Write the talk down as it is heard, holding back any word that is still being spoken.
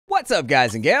What's up,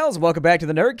 guys and gals? Welcome back to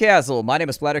the Nerd Castle. My name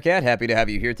is Splattercat. Happy to have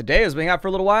you here today as we hang out for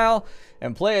a little while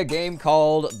and play a game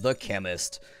called The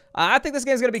Chemist. I think this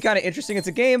game's going to be kind of interesting. It's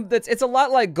a game it's a lot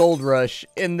like Gold Rush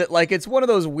in that, like, it's one of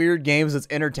those weird games that's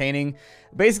entertaining.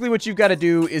 Basically, what you've got to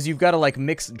do is you've got to, like,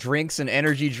 mix drinks and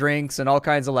energy drinks and all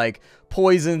kinds of, like,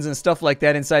 poisons and stuff like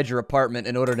that inside your apartment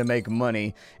in order to make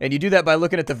money. And you do that by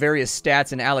looking at the various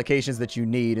stats and allocations that you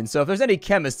need. And so if there's any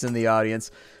chemists in the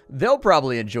audience, they'll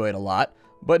probably enjoy it a lot.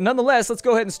 But nonetheless, let's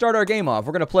go ahead and start our game off.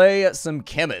 We're going to play some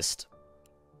Chemist.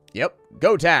 Yep,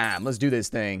 go time. Let's do this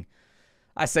thing.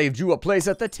 I saved you a place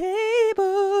at the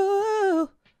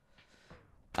table.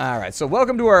 Alright, so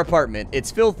welcome to our apartment. It's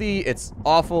filthy, it's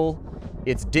awful,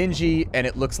 it's dingy, and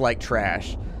it looks like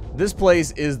trash. This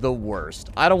place is the worst.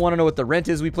 I don't want to know what the rent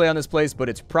is we play on this place, but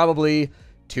it's probably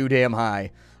too damn high.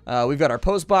 We've got our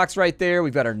post box right there.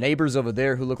 We've got our neighbors over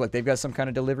there who look like they've got some kind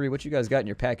of delivery. What you guys got in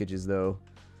your packages, though?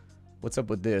 What's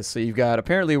up with this? So you've got,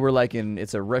 apparently we're like in,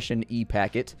 it's a Russian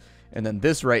e-packet. And then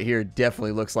this right here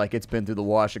definitely looks like it's been through the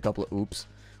wash a couple of oops.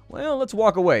 Well, let's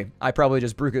walk away. I probably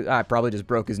just broke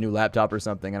his new laptop or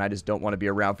something, and I just don't want to be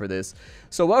around for this.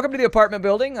 So welcome to the apartment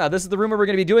building. This is the room where we're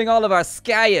going to be doing all of our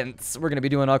science. We're going to be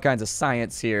doing all kinds of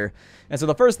science here. And so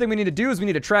the first thing we need to do is we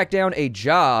need to track down a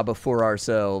job for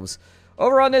ourselves.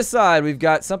 Over on this side, we've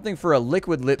got something for a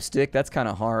liquid lipstick. That's kind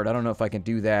of hard. I don't know if I can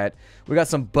do that. We got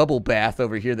some bubble bath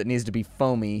over here that needs to be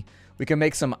foamy. We can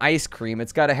make some ice cream.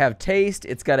 It's got to have taste,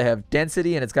 it's got to have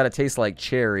density, and it's got to taste like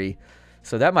cherry.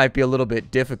 So that might be a little bit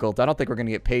difficult. I don't think we're going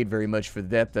to get paid very much for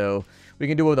that, though. We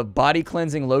can do it with a body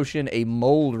cleansing lotion, a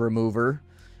mold remover.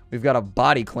 We've got a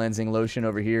body cleansing lotion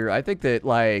over here. I think that,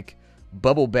 like,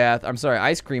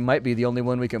 ice cream might be the only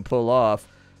one we can pull off.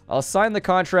 I'll sign the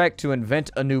contract to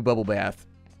invent a new bubble bath.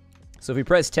 So if we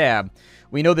press tab,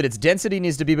 we know that its density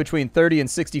needs to be between 30 and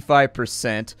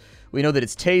 65%. We know that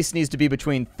its taste needs to be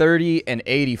between 30 and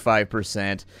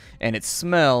 85%, and its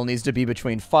smell needs to be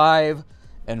between 5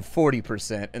 and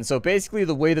 40%. And so basically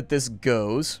the way that this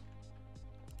goes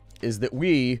is that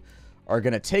we are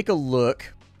going to take a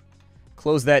look,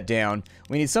 close that down.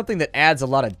 We need something that adds a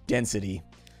lot of density.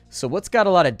 So what's got a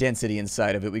lot of density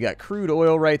inside of it? We got crude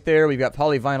oil right there. We've got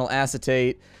polyvinyl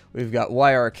acetate. We've got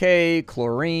YRK,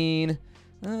 chlorine.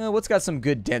 What's got some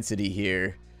good density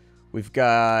here? We've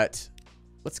got...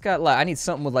 I need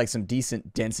something with, like, some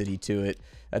decent density to it.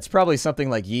 That's probably something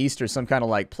like yeast or some kind of,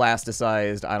 like,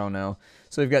 plasticized, I don't know.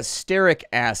 So we've got stearic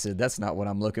acid. That's not what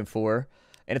I'm looking for.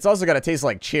 And it's also got to taste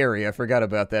like cherry. I forgot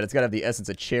about that. It's got to have the essence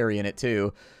of cherry in it,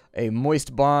 too. A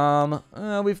moist bomb.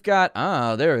 We've got,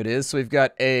 there it is. So we've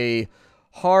got a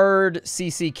hard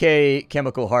CCK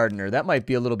chemical hardener. That might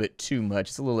be a little bit too much.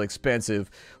 It's a little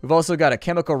expensive. We've also got a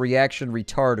chemical reaction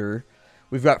retarder.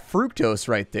 We've got fructose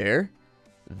right there.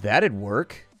 That'd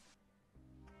work.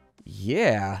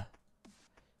 Yeah.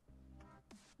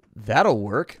 That'll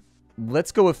work.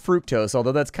 Let's go with fructose,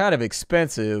 although that's kind of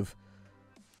expensive.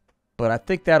 But I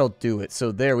think that'll do it.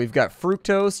 So there, we've got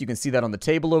fructose. You can see that on the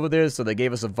table over there. So they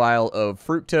gave us a vial of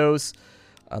fructose.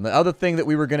 The other thing that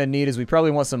we were going to need is we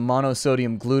probably want some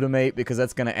monosodium glutamate because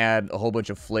that's going to add a whole bunch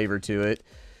of flavor to it.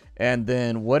 And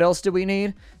then what else did we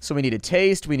need? So we needed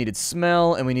taste, we needed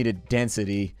smell, and we needed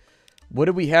density. What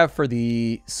did we have for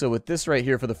the... So with this right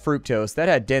here for the fructose, that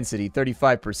had density,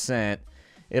 35%.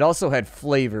 It also had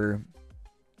flavor.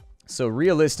 So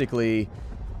realistically,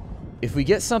 if we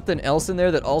get something else in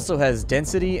there that also has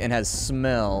density and has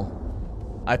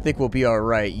smell, I think we'll be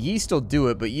alright. Yeast will do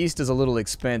it, but yeast is a little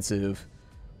expensive.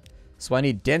 So I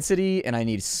need density and I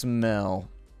need smell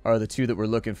are the two that we're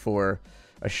looking for.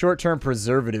 A short-term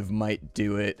preservative might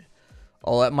do it.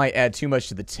 Oh, that might add too much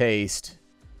to the taste.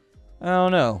 I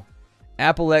don't know.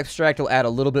 Apple extract will add a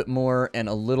little bit more and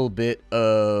a little bit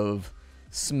of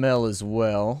smell as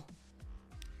well.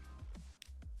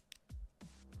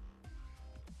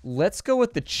 Let's go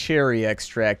with the cherry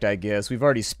extract, I guess. We've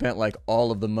already spent, like,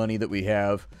 all of the money that we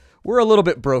have. We're a little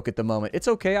bit broke at the moment. It's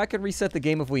okay. I can reset the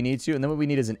game if we need to. And then what we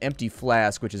need is an empty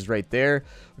flask, which is right there.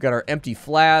 We've got our empty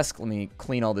flask. Let me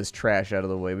clean all this trash out of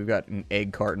the way. We've got an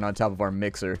egg carton on top of our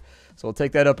mixer. So we'll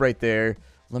take that up right there.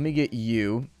 Let me get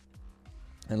you.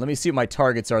 And let me see what my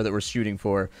targets are that we're shooting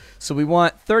for. So we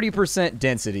want 30%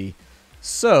 density.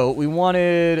 So we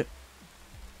wanted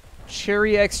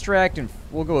cherry extract, and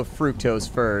we'll go with fructose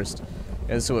first.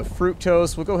 And so with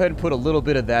fructose, we'll go ahead and put a little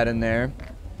bit of that in there.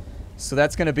 So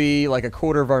that's going to be like a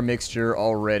quarter of our mixture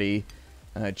already.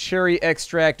 Cherry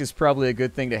extract is probably a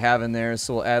good thing to have in there.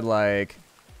 So we'll add like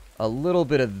a little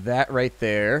bit of that right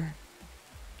there.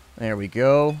 There we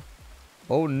go.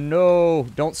 Oh no,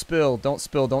 don't spill, don't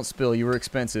spill, don't spill. You were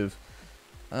expensive.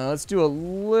 Let's do a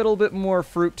little bit more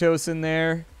fructose in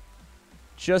there.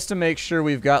 just to make sure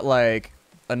we've got, like,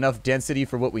 enough density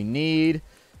for what we need.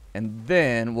 And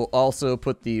then we'll also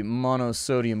put the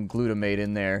monosodium glutamate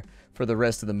in there for the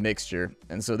rest of the mixture.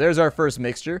 And so there's our first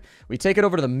mixture. We take it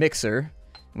over to the mixer,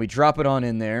 and we drop it on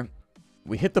in there.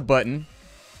 We hit the button.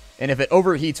 And if it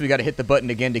overheats, we got to hit the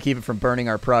button again to keep it from burning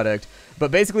our product.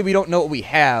 But basically, we don't know what we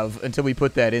have until we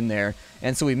put that in there.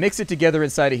 And so we mix it together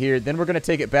inside of here. Then we're going to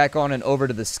take it back on and over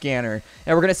to the scanner.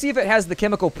 And we're going to see if it has the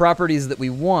chemical properties that we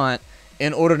want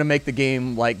in order to make the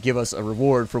game, like, give us a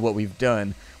reward for what we've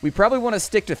done. We probably want to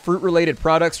stick to fruit-related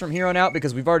products from here on out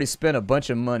because we've already spent a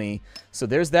bunch of money. So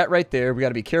there's that right there. We got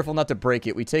to be careful not to break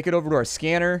it. We take it over to our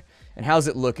scanner. And how's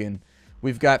it looking?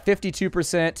 We've got 52%,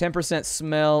 10%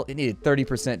 smell. It needed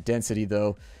 30% density,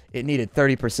 though. It needed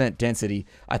 30% density.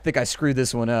 I think I screwed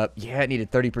this one up. Yeah, it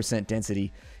needed 30%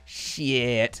 density.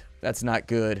 Shit. That's not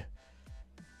good.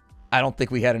 I don't think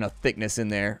we had enough thickness in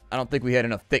there.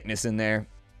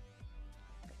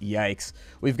 Yikes.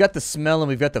 We've got the smell and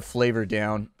we've got the flavor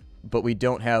down, but we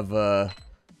don't have,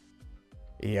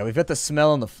 yeah, we've got the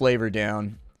smell and the flavor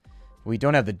down. We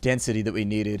don't have the density that we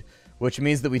needed, which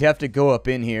means that we'd have to go up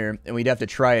in here and we'd have to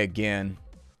try again.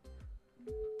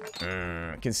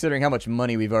 Considering how much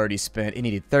money we've already spent, it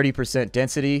needed 30%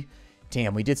 density.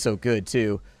 Damn, we did so good,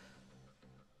 too.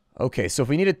 Okay, so if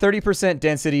we needed 30%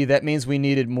 density, that means we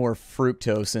needed more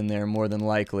fructose in there, more than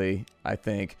likely, I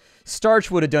think.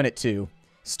 Starch would have done it, too.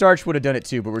 Starch would have done it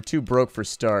too, but we're too broke for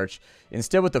starch.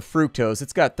 Instead with the fructose,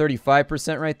 it's got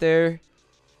 35% right there.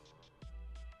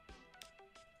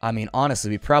 I mean, honestly,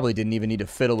 we probably didn't even need to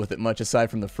fiddle with it much aside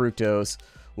from the fructose.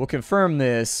 We'll confirm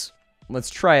this.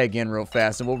 Let's try again real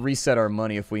fast, and we'll reset our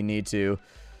money if we need to.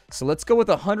 So let's go with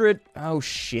 100. Oh,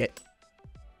 shit.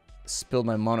 Spilled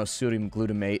my monosodium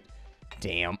glutamate.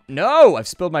 Damn. No! I've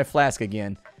spilled my flask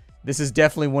again. This is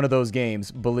definitely one of those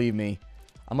games, believe me.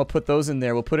 I'm going to put those in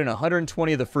there. We'll put in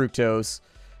 120 of the fructose.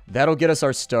 That'll get us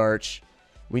our starch.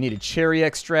 We need a cherry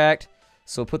extract.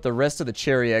 So we'll put the rest of the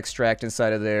cherry extract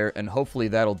inside of there, and hopefully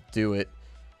that'll do it.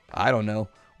 I don't know.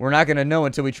 We're not going to know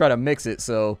until we try to mix it,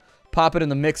 so pop it in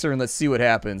the mixer and let's see what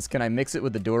happens. Can I mix it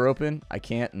with the door open? I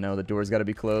can't. No, the door's got to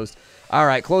be closed. All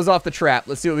right, close off the trap.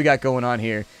 Let's see what we got going on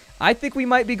here. I think we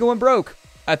might be going broke.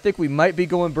 I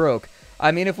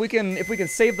mean, if we can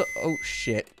save the... Oh,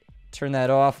 shit. Turn that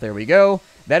off. There we go.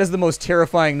 That is the most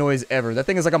terrifying noise ever. That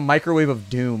thing is like a microwave of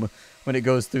doom when it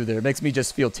goes through there. It makes me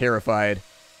just feel terrified.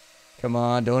 Come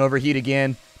on, don't overheat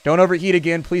again. Don't overheat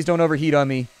again. Please don't overheat on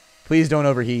me. Please don't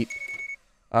overheat.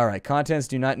 All right, contents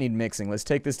do not need mixing. Let's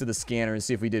take this to the scanner and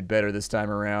see if we did better this time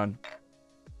around.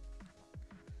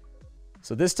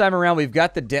 So this time around, we've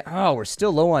got the... Oh, we're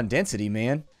still low on density,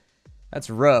 man. That's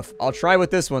rough. I'll try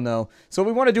with this one, though. So what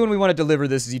we want to do when we want to deliver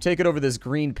this is you take it over this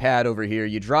green pad over here.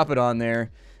 You drop it on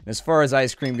there. And as far as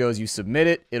ice cream goes, you submit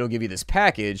it. It'll give you this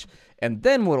package. And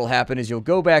then what will happen is you'll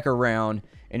go back around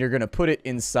and you're going to put it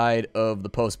inside of the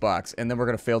post box. And then we're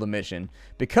going to fail the mission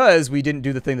because we didn't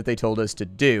do the thing that they told us to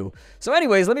do. So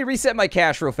anyways, let me reset my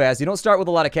cash real fast. You don't start with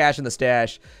a lot of cash in the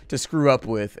stash to screw up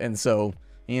with. And so,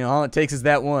 you know, all it takes is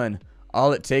that one.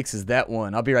 All it takes is that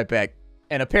one. I'll be right back.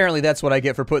 And apparently that's what I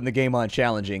get for putting the game on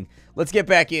challenging. Let's get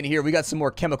back in here. We got some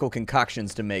more chemical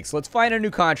concoctions to make. So let's find a new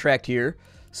contract here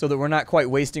so that we're not quite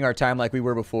wasting our time like we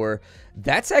were before.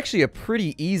 That's actually a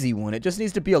pretty easy one. It just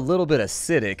needs to be a little bit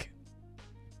acidic.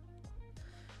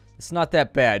 It's not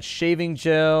that bad. Shaving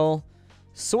gel.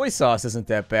 Soy sauce isn't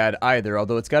that bad either,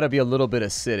 although it's got to be a little bit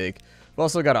acidic. We've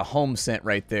also got a home scent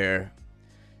right there.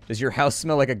 Does your house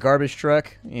smell like a garbage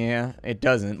truck? Yeah, it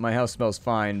doesn't. My house smells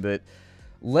fine, but...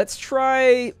 Let's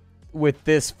try with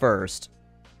this first,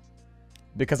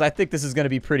 because I think this is going to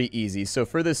be pretty easy. So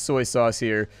for this soy sauce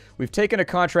here, we've taken a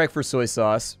contract for soy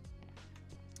sauce.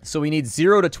 So we need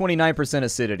 0 to 29%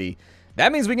 acidity.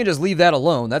 That means we can just leave that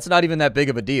alone. That's not even that big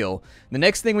of a deal. The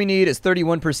next thing we need is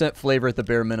 31% flavor at the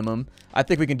bare minimum. I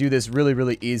think we can do this really,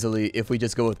 really easily if we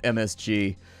just go with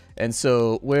MSG. And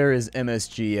so where is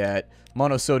MSG at?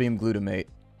 Monosodium glutamate.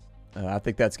 I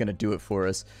think that's going to do it for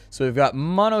us. So we've got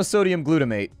monosodium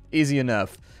glutamate. Easy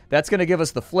enough. That's going to give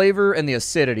us the flavor and the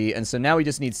acidity. And so now we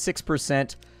just need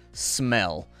 6%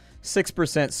 smell.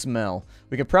 6% smell.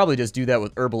 We could probably just do that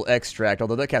with herbal extract,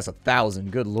 although that costs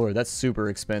 1,000. Good lord, that's super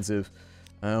expensive.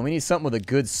 We need something with a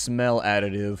good smell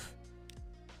additive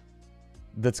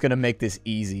that's going to make this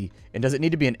easy. And does it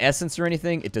need to be an essence or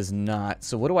anything? It does not.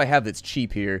 So what do I have that's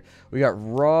cheap here? We got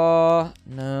raw.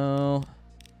 No...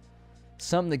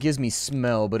 Something that gives me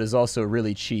smell, but is also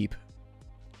really cheap.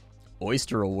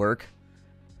 Oyster will work.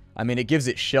 I mean, it gives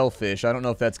it shellfish. I don't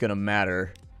know if that's going to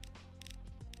matter.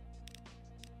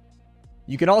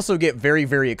 You can also get very,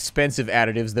 very expensive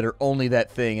additives that are only that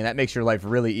thing, and that makes your life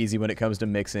really easy when it comes to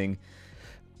mixing.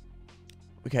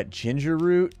 We got ginger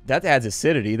root. That adds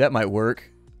acidity. That might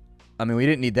work. I mean, we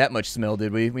didn't need that much smell,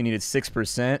 did we? We needed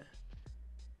 6%.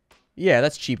 Yeah,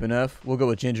 that's cheap enough. We'll go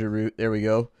with ginger root. There we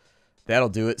go. That'll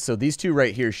do it. So these two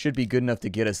right here should be good enough to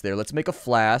get us there. Let's make a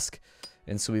flask.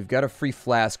 And so we've got a free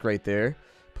flask right there.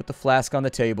 Put the flask on the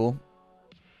table.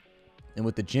 And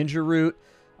with the ginger root,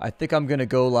 I think I'm going to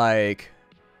go like...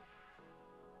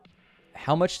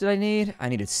 How much did I need? I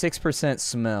needed 6%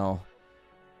 smell.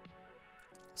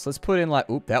 So let's put in like...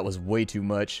 Oop, that was way too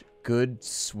much. Good,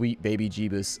 sweet baby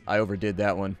Jeebus. I overdid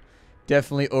that one.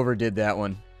 Definitely overdid that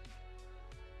one.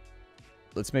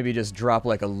 Let's maybe just drop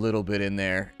like a little bit in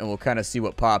there. And we'll kind of see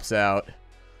what pops out.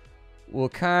 We'll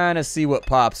kind of see what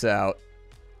pops out.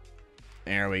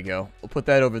 There we go. We'll put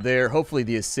that over there. Hopefully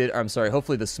the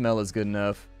hopefully the smell is good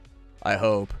enough. I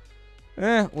hope.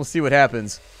 We'll see what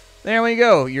happens. There we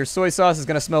go. Your soy sauce is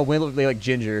going to smell weirdly like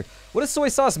ginger. What is soy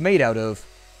sauce made out of?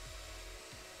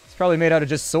 It's probably made out of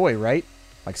just soy, right?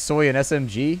 Like soy and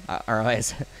SMG? Or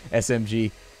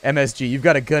SMG. MSG. You've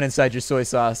got a gun inside your soy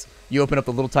sauce. You open up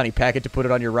the little tiny packet to put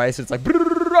it on your rice. It's like...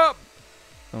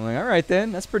 I'm like, alright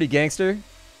then. That's pretty gangster.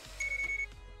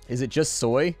 Is it just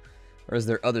soy? Or is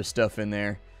there other stuff in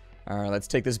there? Alright, let's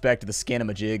take this back to the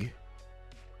scanamajig.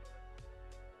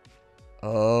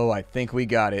 Oh, I think we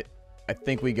got it. I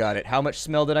think we got it. How much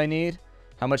smell did I need?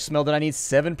 How much smell did I need?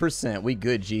 7%. We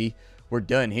good, G. We're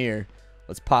done here.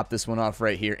 Let's pop this one off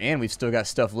right here. And we've still got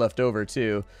stuff left over,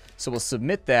 too. So we'll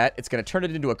submit that. It's going to turn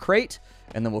it into a crate.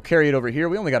 And then we'll carry it over here.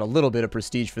 We only got a little bit of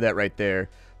prestige for that right there.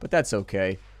 But that's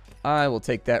okay. I will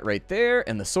take that right there.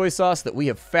 And the soy sauce that we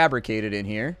have fabricated in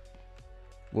here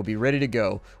will be ready to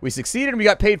go. We succeeded and we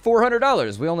got paid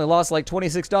 $400. We only lost like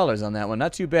 $26 on that one.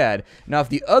 Not too bad. Now, if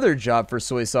the other job for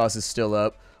soy sauce is still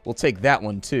up, we'll take that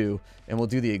one too. And we'll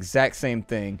do the exact same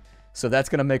thing. So that's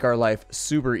going to make our life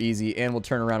super easy, and we'll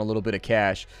turn around a little bit of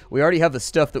cash. We already have the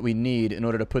stuff that we need in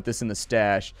order to put this in the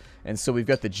stash. And so we've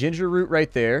got the ginger root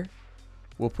right there.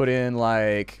 We'll put in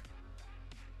like...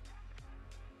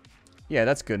 Yeah,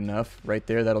 that's good enough right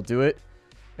there. That'll do it.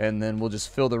 And then we'll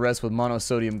just fill the rest with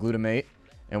monosodium glutamate,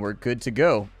 and we're good to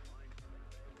go.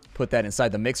 Put that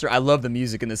inside the mixer. I love the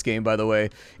music in this game, by the way.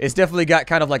 It's definitely got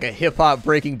kind of like a hip-hop,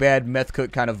 Breaking Bad, meth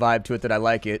cook kind of vibe to it that I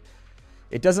like it.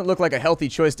 It doesn't look like a healthy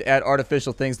choice to add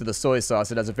artificial things to the soy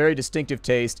sauce. It has a very distinctive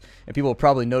taste, and people will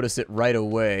probably notice it right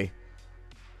away.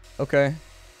 Okay.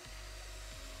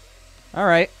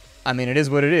 Alright. I mean, it is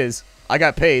what it is. I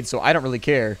got paid, so I don't really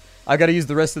care. I got to use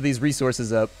the rest of these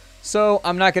resources up. So,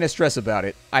 I'm not going to stress about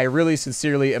it. I really,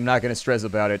 sincerely am not going to stress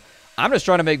about it. I'm just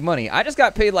trying to make money. I just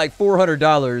got paid like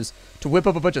 $400 to whip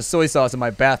up a bunch of soy sauce in my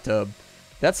bathtub.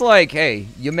 That's like, hey,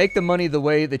 you make the money the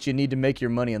way that you need to make your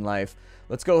money in life.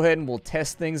 Let's go ahead and we'll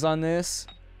test things on this.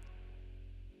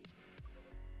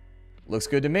 Looks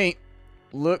good to me.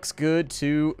 Looks good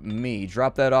to me.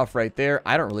 Drop that off right there.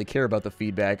 I don't really care about the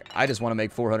feedback. I just want to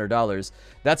make $400.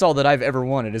 That's all that I've ever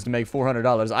wanted, is to make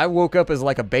 $400. I woke up as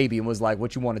like a baby and was like,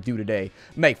 what you want to do today?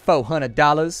 Make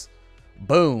 $400.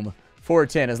 Boom.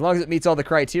 410. As long as it meets all the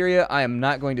criteria, I am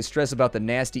not going to stress about the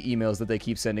nasty emails that they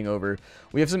keep sending over.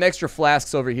 We have some extra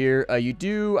flasks over here. I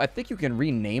think you can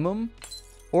rename them.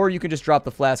 Or you can just drop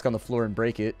the flask on the floor and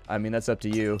break it. I mean, that's up to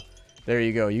you. There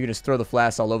you go. You can just throw the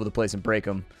flasks all over the place and break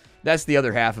them. That's the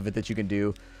other half of it that you can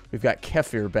do. We've got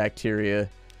kefir bacteria.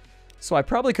 So I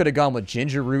probably could have gone with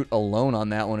ginger root alone on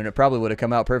that one, and it probably would have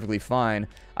come out perfectly fine.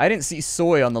 I didn't see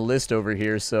soy on the list over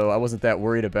here, so I wasn't that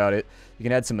worried about it. You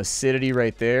can add some acidity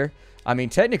right there. I mean,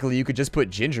 technically, you could just put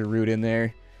ginger root in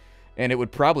there, and it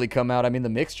would probably come out. I mean, the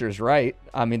mixture's right.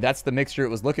 I mean, that's the mixture it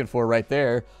was looking for right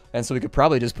there. And so we could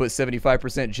probably just put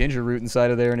 75% ginger root inside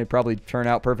of there, and it'd probably turn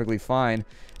out perfectly fine.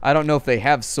 I don't know if they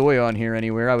have soy on here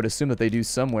anywhere. I would assume that they do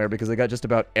somewhere, because they got just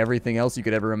about everything else you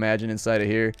could ever imagine inside of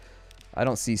here. I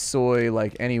don't see soy,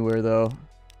 like, anywhere, though.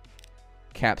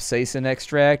 Capsaicin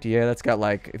extract. Yeah, that's got,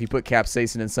 like, if you put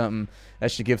capsaicin in something, that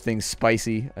should give things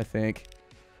spicy, I think.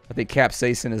 I think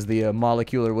capsaicin is the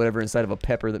molecule or whatever inside of a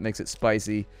pepper that makes it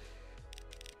spicy.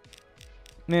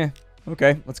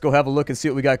 Okay. Let's go have a look and see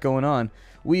what we got going on.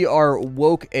 We are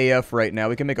woke AF right now.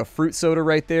 We can make a fruit soda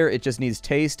right there. It just needs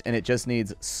taste, and it just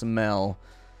needs smell.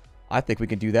 I think we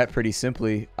can do that pretty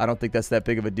simply. I don't think that's that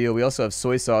big of a deal. We also have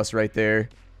soy sauce right there.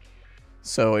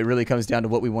 So it really comes down to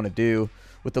what we want to do.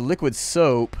 With the liquid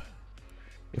soap,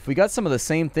 if we got some of the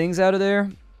same things out of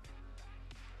there,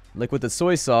 like with the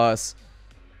soy sauce,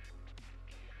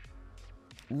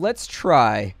 let's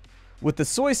try. With the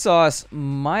soy sauce,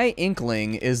 my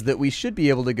inkling is that we should be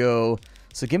able to go...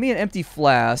 So give me an empty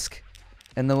flask,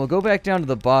 And then we'll go back down to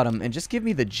the bottom and just give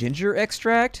me the ginger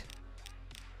extract.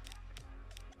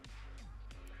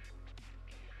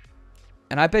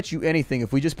 And I bet you anything,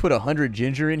 if we just put 100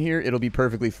 ginger in here, it'll be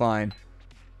perfectly fine.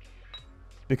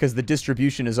 Because the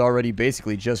distribution is already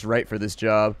basically just right for this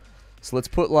job. So let's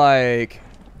put like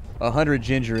 100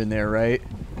 ginger in there, right?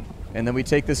 And then we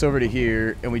take this over to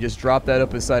here, and we just drop that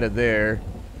up inside of there.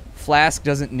 Flask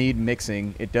doesn't need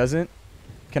mixing. It doesn't?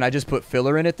 Can I just put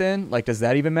filler in it then? Like, does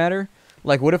that even matter?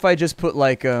 Like, what if I just put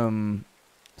like, so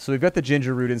we've got the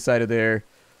ginger root inside of there.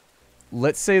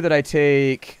 Let's say that I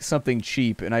take something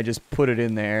cheap and I just put it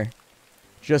in there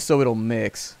just so it'll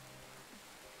mix.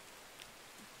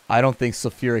 I don't think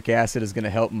sulfuric acid is going to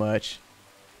help much.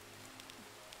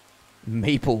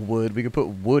 Maple wood. We could put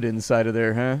wood inside of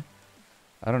there, huh?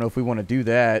 I don't know if we want to do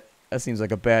that. That seems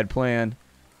like a bad plan.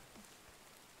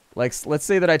 Like, let's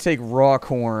say that I take raw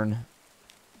corn,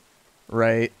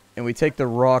 right? And we take the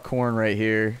raw corn right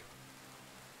here.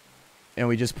 And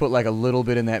we just put like a little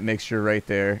bit in that mixture right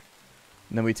there.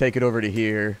 And then we take it over to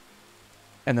here,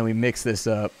 and then we mix this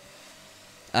up.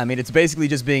 I mean, it's basically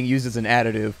just being used as an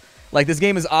additive. Like, this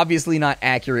game is obviously not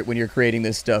accurate when you're creating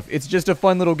this stuff. It's just a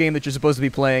fun little game that you're supposed to be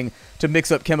playing to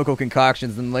mix up chemical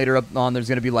concoctions, and later up on there's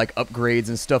going to be, like, upgrades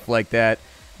and stuff like that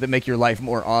that make your life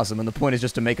more awesome. And the point is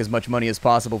just to make as much money as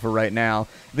possible for right now.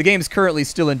 The game's currently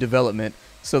still in development,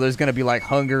 so there's going to be, like,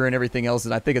 hunger and everything else,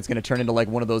 and I think it's going to turn into, like,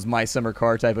 one of those My Summer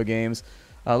Car type of games.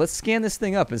 Let's scan this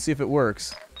thing up and see if it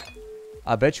works.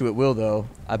 I bet you it will, though.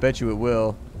 I bet you it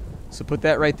will. So put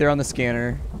that right there on the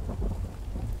scanner.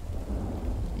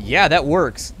 Yeah, that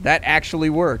works. That actually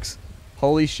works.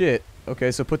 Holy shit. Okay,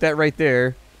 so put that right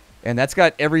there. And that's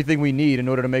got everything we need in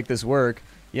order to make this work.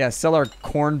 Yeah, sell our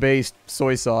corn-based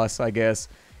soy sauce, I guess.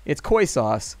 It's koi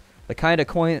sauce. The kind of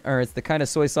it's the kind of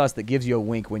soy sauce that gives you a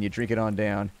wink when you drink it on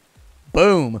down.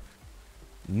 Boom.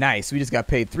 Nice. We just got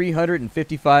paid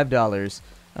 $355.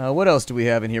 What else do we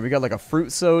have in here? We got like a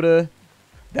fruit soda.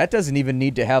 That doesn't even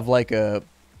need to have like a...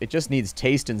 It just needs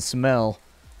taste and smell.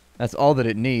 That's all that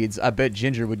it needs. I bet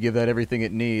ginger would give that everything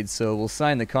it needs. So we'll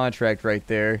sign the contract right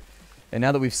there. And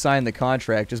now that we've signed the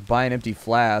contract, just buy an empty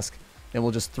flask. And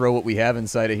we'll just throw what we have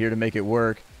inside of here to make it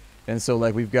work. And so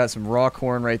like we've got some raw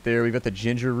corn right there. We've got the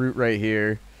ginger root right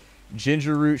here.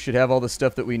 Ginger root should have all the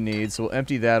stuff that we need. So we'll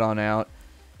empty that on out.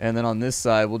 And then on this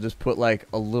side, we'll just put like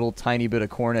a little tiny bit of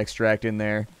corn extract in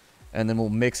there. And then we'll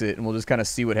mix it and we'll just kind of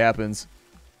see what happens.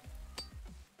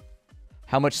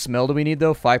 How much smell do we need,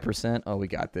 though? 5%? Oh, we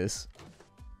got this.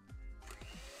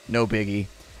 No biggie.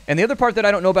 And the other part that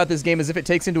I don't know about this game is if it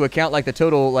takes into account, like, the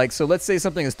total, like, so let's say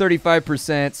something is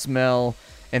 35% smell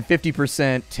and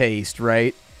 50% taste,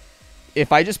 right?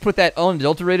 If I just put that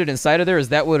unadulterated inside of there, is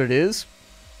that what it is?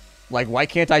 Like, why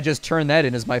can't I just turn that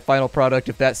in as my final product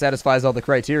if that satisfies all the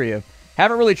criteria?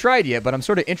 Haven't really tried yet, but I'm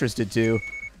sort of interested to.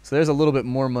 So there's a little bit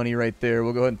more money right there.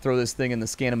 We'll go ahead and throw this thing in the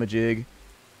scan-a-majig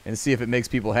and see if it makes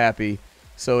people happy.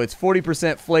 So it's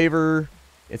 40% flavor.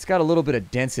 It's got a little bit of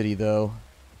density, though.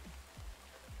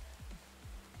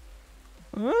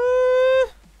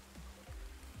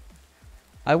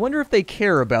 I wonder if they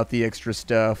care about the extra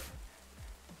stuff.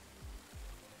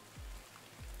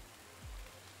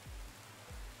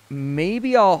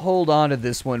 Maybe I'll hold on to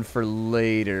this one for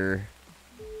later.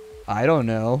 I don't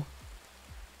know.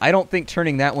 I don't think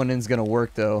turning that one in is going to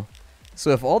work, though.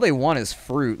 So if all they want is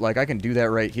fruit, like, I can do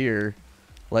that right here.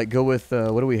 Like, go with,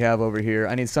 what do we have over here?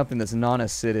 I need something that's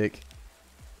non-acidic.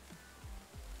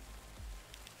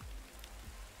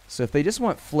 So if they just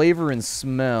want flavor and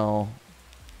smell...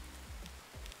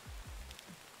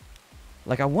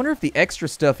 Like, I wonder if the extra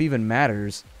stuff even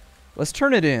matters. Let's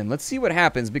turn it in. Let's see what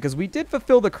happens, because we did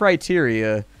fulfill the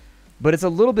criteria, but it's a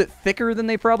little bit thicker than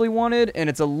they probably wanted, and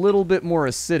it's a little bit more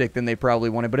acidic than they probably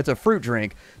wanted, but it's a fruit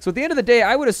drink. So at the end of the day,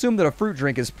 I would assume that a fruit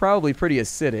drink is probably pretty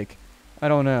acidic. I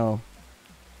don't know.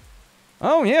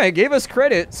 Oh, yeah, it gave us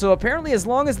credit. So apparently as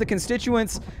long as the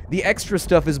constituents, the extra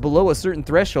stuff is below a certain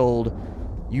threshold,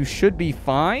 you should be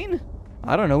fine?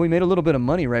 I don't know. We made a little bit of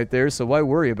money right there, so why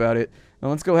worry about it? Now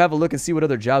let's go have a look and see what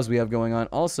other jobs we have going on.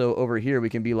 Also, over here, we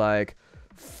can be like,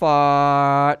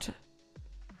 fart.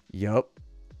 Yup.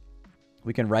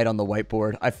 We can write on the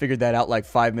whiteboard. I figured that out like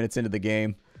 5 minutes into the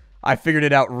game. I figured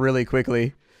it out really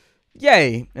quickly.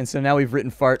 Yay! And so now we've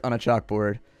written fart on a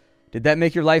chalkboard. Did that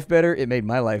make your life better? It made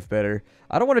my life better.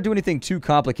 I don't want to do anything too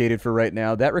complicated for right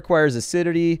now. That requires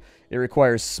acidity, it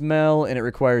requires smell, and it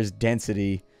requires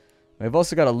density. I've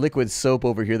also got a liquid soap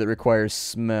over here that requires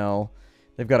smell.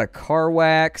 They've got a car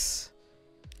wax,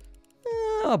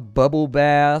 a bubble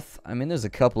bath. I mean, there's a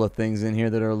couple of things in here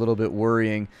that are a little bit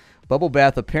worrying. Bubble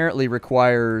bath apparently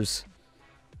requires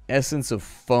essence of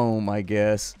foam, I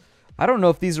guess. I don't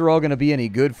know if these are all going to be any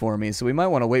good for me, so we might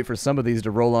want to wait for some of these to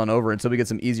roll on over until we get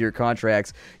some easier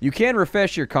contracts. You can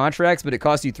refresh your contracts, but it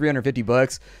costs you 350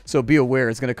 bucks, so be aware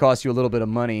it's going to cost you a little bit of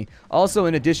money. Also,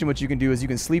 in addition, what you can do is you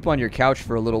can sleep on your couch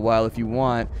for a little while if you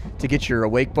want to get your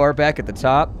awake bar back at the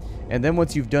top. And then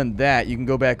once you've done that, you can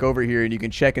go back over here and you can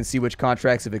check and see which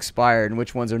contracts have expired and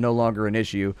which ones are no longer an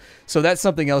issue. So that's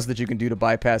something else that you can do to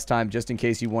bypass time just in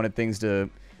case you wanted things to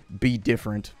be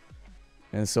different.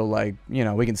 And so, like, you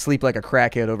know, we can sleep like a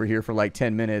crackhead over here for like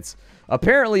 10 minutes.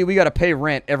 Apparently, we got to pay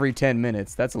rent every 10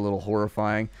 minutes. That's a little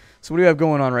horrifying. So what do we have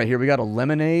going on right here? We got a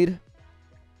lemonade.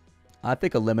 I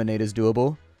think a lemonade is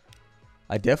doable.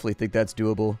 I definitely think that's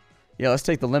doable. Yeah, let's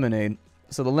take the lemonade.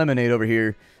 So the lemonade over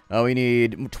here, we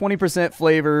need 20%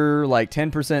 flavor, like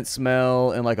 10%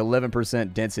 smell, and like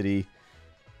 11% density.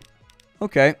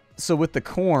 Okay, so with the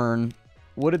corn,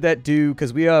 what did that do?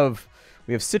 Because we have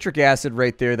citric acid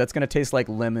right there. That's going to taste like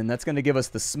lemon. That's going to give us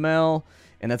the smell,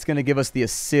 and that's going to give us the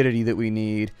acidity that we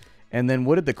need. And then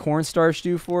what did the cornstarch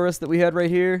do for us that we had right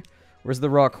here? Where's the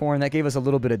raw corn? That gave us a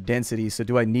little bit of density. So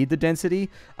do I need the density?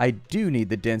 I do need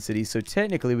the density. So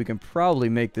technically we can probably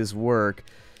make this work.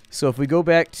 So if we go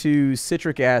back to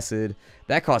citric acid,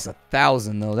 that costs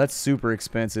 $1,000 though. That's super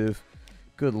expensive.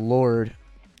 Good Lord.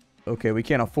 Okay, we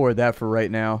can't afford that for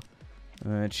right now.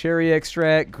 Cherry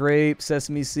extract, grape,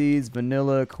 sesame seeds,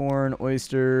 vanilla, corn,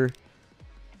 oyster.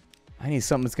 I need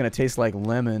something that's going to taste like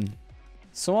lemon.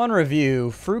 So on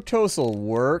review, fructose will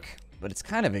work, but it's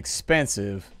kind of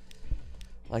expensive.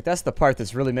 Like, that's the part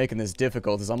that's really making this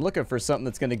difficult, is I'm looking for something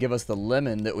that's going to give us the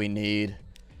lemon that we need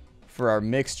for our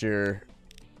mixture.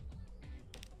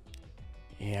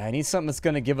 Yeah, I need something that's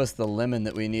going to give us the lemon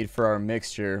that we need for our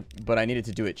mixture, but I needed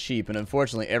to do it cheap, and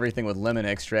unfortunately everything with lemon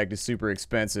extract is super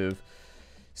expensive.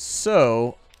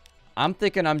 So, I'm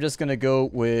thinking I'm just going to go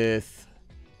with...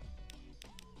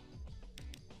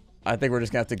 I think we're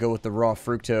just going to have to go with the raw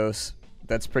fructose.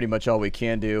 That's pretty much all we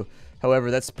can do.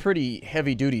 However, that's pretty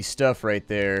heavy-duty stuff right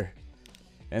there.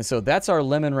 And so that's our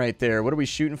lemon right there. What are we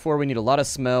shooting for? We need a lot of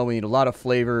smell, we need a lot of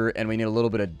flavor, and we need a little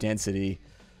bit of density.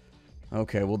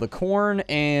 Okay, well the corn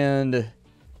and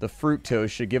the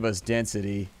fructose should give us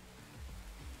density.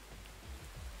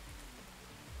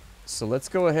 So let's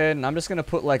go ahead, and I'm just going to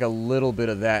put like a little bit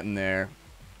of that in there.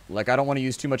 Like, I don't want to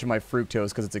use too much of my fructose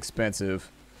because it's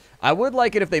expensive. I would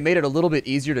like it if they made it a little bit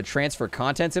easier to transfer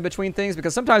contents in between things,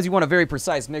 because sometimes you want a very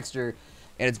precise mixture,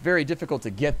 and it's very difficult to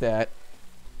get that.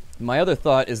 My other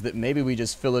thought is that maybe we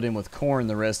just fill it in with corn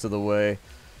the rest of the way,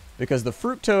 because the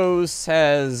fructose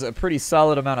has a pretty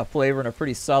solid amount of flavor and a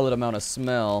pretty solid amount of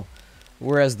smell,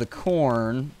 whereas the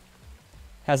corn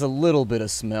has a little bit of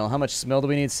smell. How much smell do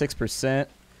we need? 6%.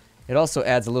 It also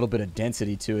adds a little bit of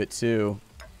density to it, too.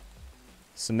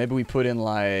 So maybe we put in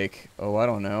like, oh, I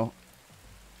don't know.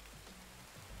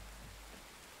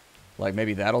 Like,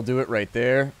 maybe that'll do it right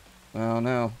there. I don't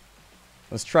know.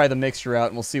 Let's try the mixture out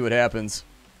and we'll see what happens.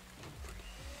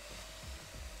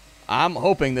 I'm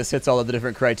hoping this hits all of the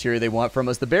different criteria they want from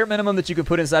us. The bare minimum that you can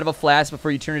put inside of a flask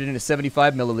before you turn it into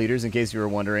 75 milliliters, in case you were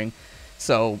wondering.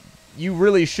 So, you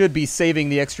really should be saving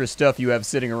the extra stuff you have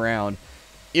sitting around.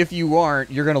 If you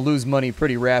aren't, you're going to lose money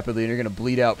pretty rapidly, and you're going to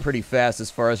bleed out pretty fast as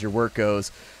far as your work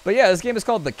goes. But yeah, this game is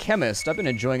called The Chemist. I've been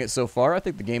enjoying it so far. I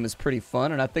think the game is pretty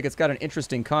fun, and I think it's got an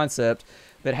interesting concept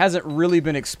that hasn't really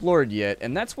been explored yet.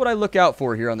 And that's what I look out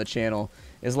for here on the channel,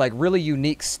 is like really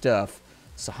unique stuff.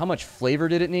 So how much flavor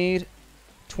did it need?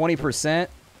 20%?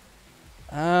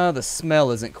 The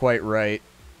smell isn't quite right.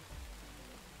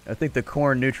 I think the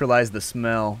corn neutralized the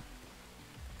smell.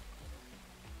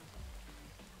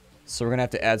 So we're going to have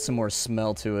to add some more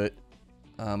smell to it.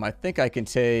 I think I can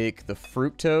take the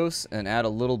fructose and add a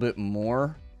little bit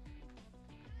more.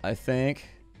 I think.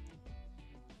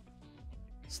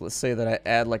 So let's say that I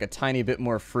add like a tiny bit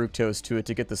more fructose to it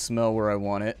to get the smell where I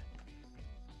want it.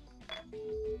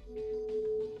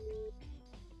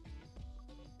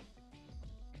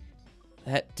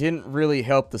 That didn't really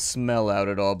help the smell out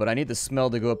at all, but I need the smell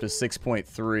to go up to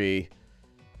 6.3.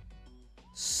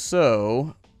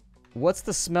 So... what's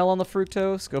the smell on the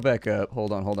fructose? Go back up.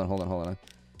 Hold on.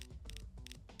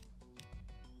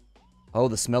 Oh,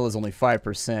 the smell is only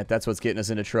 5%. That's what's getting us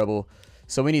into trouble.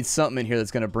 So we need something in here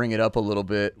that's going to bring it up a little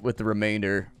bit with the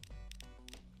remainder.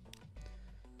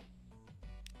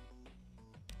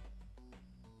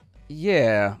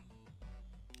 Yeah.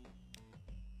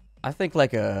 I think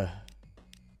like a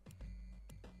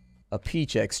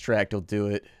peach extract will do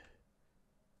it.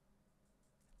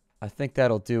 I think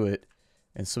that'll do it.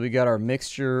 And so we got our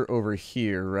mixture over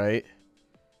here, right?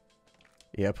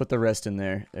 Yeah, put the rest in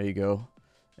there. There you go.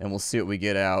 And we'll see what we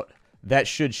get out. That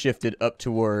should shift it up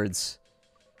towards...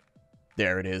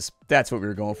 There it is. That's what we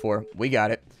were going for. We got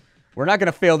it. We're not going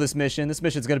to fail this mission. This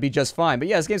mission's going to be just fine. But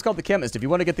yeah, this game's called The Chemist. If you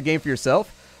want to get the game for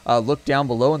yourself, look down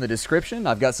below in the description.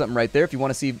 I've got something right there. If you want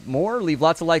to see more, leave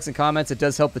lots of likes and comments. It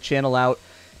does help the channel out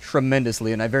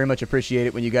tremendously, and I very much appreciate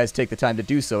it when you guys take the time to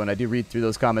do so, and I do read through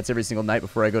those comments every single night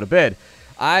before I go to bed.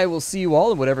 I will see you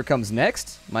all in whatever comes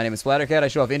next. My name is Splattercat. I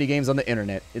show off indie games on the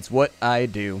internet. It's what I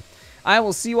do. I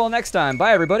will see you all next time.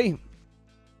 Bye, everybody.